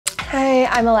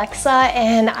Hi, I'm Alexa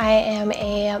and I am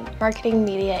a marketing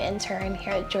media intern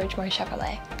here at George Moore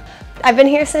Chevrolet. I've been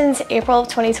here since April of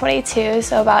 2022,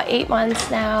 so about 8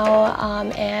 months now,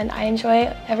 and I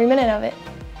enjoy every minute of it.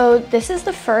 So this is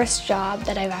the first job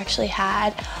that I've actually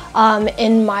had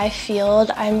in my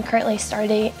field. I'm currently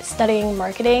studying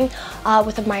marketing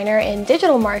with a minor in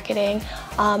digital marketing.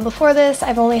 Before this,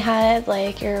 I've only had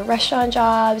like your restaurant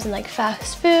jobs and like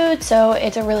fast food, so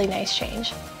it's a really nice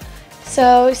change.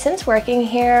 So since working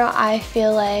here, I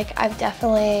feel like I've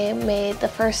definitely made the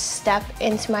first step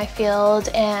into my field,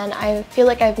 and I feel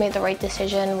like I've made the right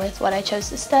decision with what I chose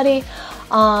to study.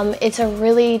 It's a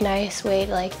really nice way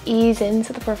to like ease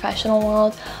into the professional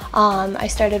world. I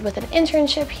started with an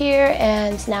internship here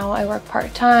and now I work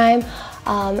part-time.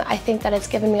 I think that it's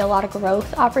given me a lot of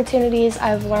growth opportunities.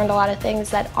 I've learned a lot of things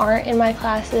that aren't in my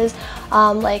classes,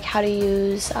 like how to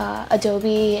use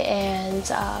Adobe and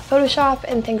Photoshop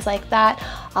and things like that,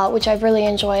 which I've really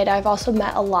enjoyed. I've also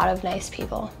met a lot of nice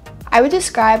people. I would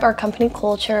describe our company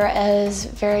culture as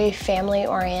very family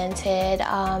oriented.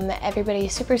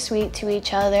 Everybody's super sweet to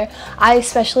each other. I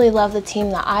especially love the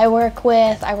team that I work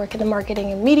with. I work in the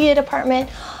marketing and media department,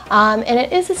 and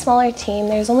it is a smaller team.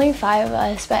 There's only 5 of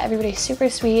us, but everybody's super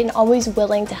sweet and always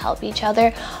willing to help each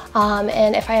other.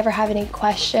 And if I ever have any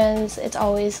questions, it's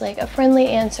always like a friendly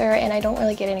answer, and I don't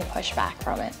really get any pushback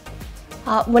from it.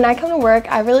 When I come to work,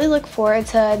 I really look forward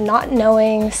to not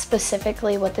knowing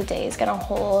specifically what the day is going to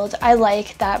hold. I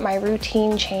like that my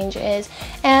routine changes,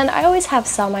 and I always have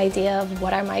some idea of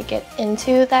what I might get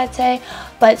into that day,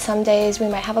 but some days we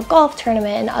might have a golf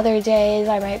tournament, and other days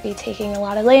I might be taking a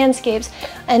lot of landscapes,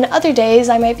 and other days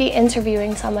I might be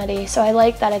interviewing somebody, so I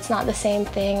like that it's not the same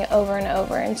thing over and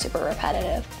over and super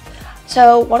repetitive.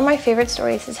 So one of my favorite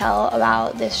stories to tell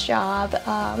about this job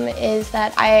is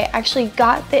that I actually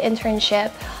got the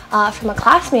internship from a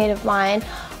classmate of mine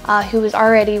who was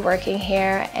already working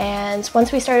here, and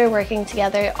once we started working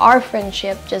together, our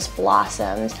friendship just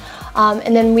blossomed.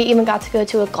 And then we even got to go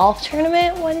to a golf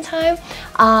tournament one time,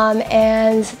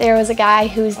 and there was a guy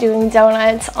who was doing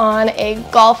donuts on a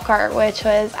golf cart, which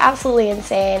was absolutely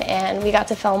insane, and we got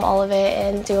to film all of it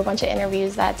and do a bunch of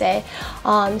interviews that day.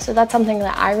 So that's something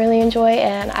that I really enjoy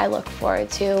and I look forward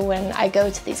to when I go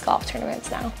to these golf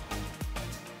tournaments now.